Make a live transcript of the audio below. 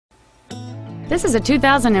This is a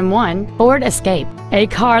 2001 Ford Escape, a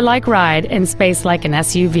car-like ride in space like an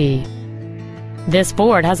SUV. This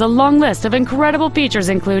Ford has a long list of incredible features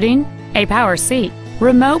including a power seat,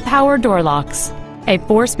 remote power door locks, a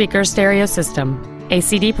 4-speaker stereo system, a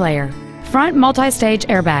CD player, front multi-stage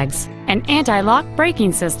airbags, an anti-lock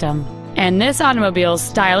braking system, and this automobile's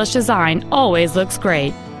stylish design always looks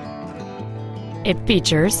great. It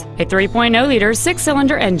features a 3.0-liter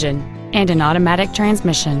 6-cylinder engine and an automatic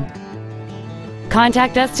transmission.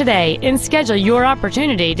 Contact us today and schedule your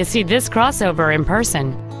opportunity to see this crossover in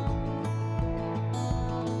person.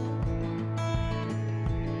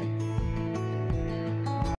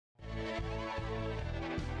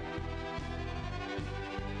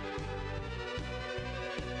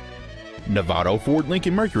 Novato Ford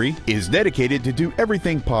Lincoln Mercury is dedicated to do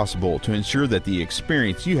everything possible to ensure that the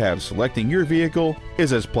experience you have selecting your vehicle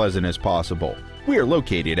is as pleasant as possible. We are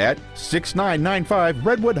located at 6995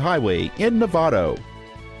 Redwood Highway in Novato.